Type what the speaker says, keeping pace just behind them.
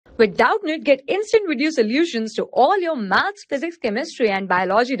With Doubtnut, get instant video solutions to all your maths, physics, chemistry, and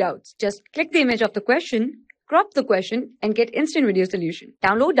biology doubts. Just click the image of the question, crop the question, and get instant video solution.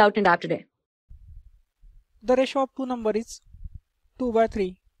 Download Doubtnut app today. The ratio of two numbers is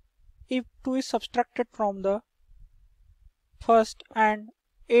 2/3. If 2 is subtracted from the first and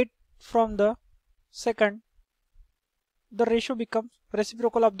 8 from the second, the ratio becomes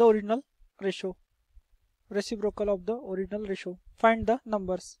reciprocal of the original ratio. Reciprocal of the original ratio. Find the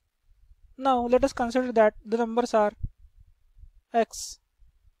numbers. Now let us consider that the numbers are x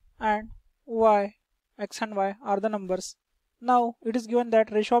and y. X and y are the numbers. Now it is given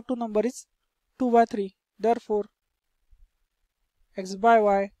that ratio of two numbers is 2/3. Therefore x by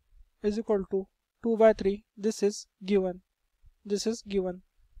y is equal to 2/3. This is given. This is given.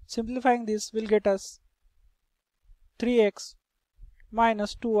 Simplifying this will get us 3x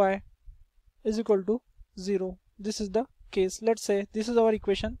minus 2y is equal to 0. This is the case. Let's say this is our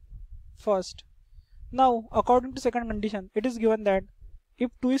equation first. Now according to second condition, it is given that if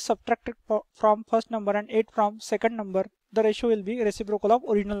 2 is subtracted from first number and 8 from second number, the ratio will be reciprocal of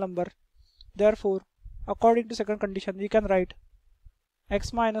original number. Therefore according to second condition, we can write x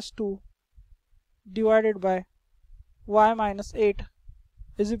minus 2 divided by y minus 8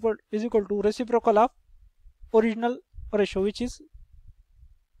 is equal to reciprocal of original ratio, which is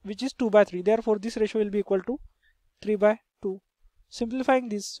 2/3. Therefore this ratio will be equal to 3/2. Simplifying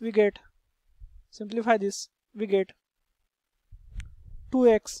this, we get 2x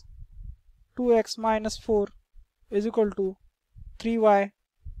minus 4 is equal to 3y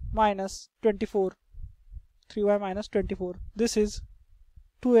minus 24. This is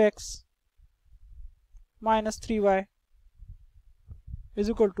 2x minus 3y is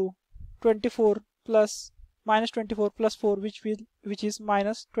equal to 24 plus minus 24 plus 4, which is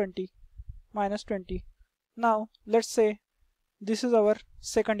minus 20. Now let's say this is our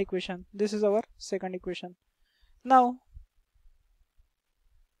second equation. Now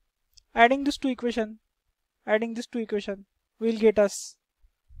adding these two equation will get us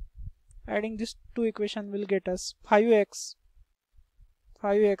 5x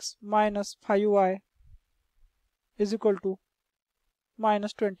minus 5y is equal to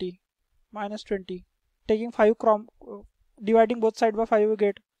minus 20. Taking 5 dividing both sides by 5, we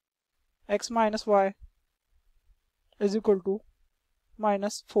get x minus y is equal to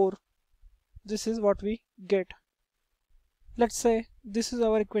minus 4. This is what we get. Let's say this is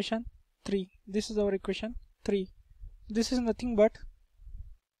our equation 3. This is nothing but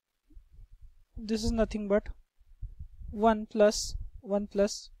 1 plus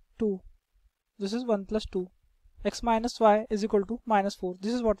 2. This is 1 plus 2. X minus y is equal to minus 4.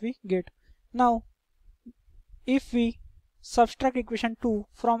 This is what we get. Now if we subtract equation 2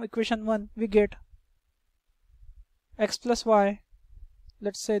 from equation 1, we get x plus y.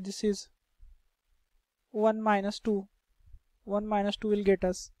 Let's say this is 1 minus 2. 1 minus 2 will get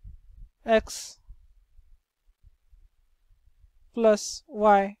us x plus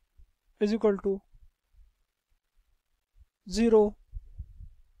y is equal to 0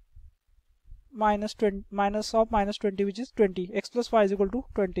 minus 20, which is 20. X plus y is equal to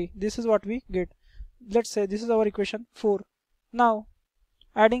 20. This is what we get. Let's say this is our equation 4. Now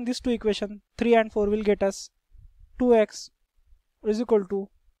adding these two equations 3 and 4 will get us 2x is equal to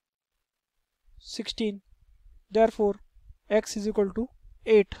 16. Therefore x is equal to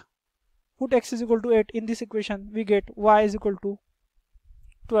 8. Put x is equal to 8 in this equation, we get y is equal to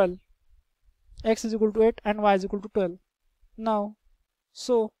 12. X is equal to 8 and y is equal to 12. Now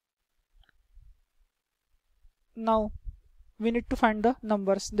we need to find the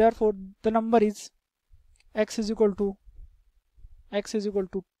numbers. Therefore the number is x is equal to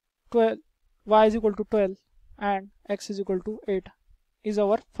 12, y is equal to 12, and x is equal to 8 is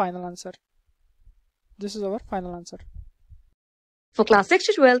our final answer. This is our final answer. For class 6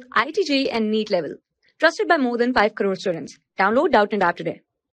 to 12, IIT JEE and NEET level. Trusted by more than 5 crore students. Download Doubtnut app today.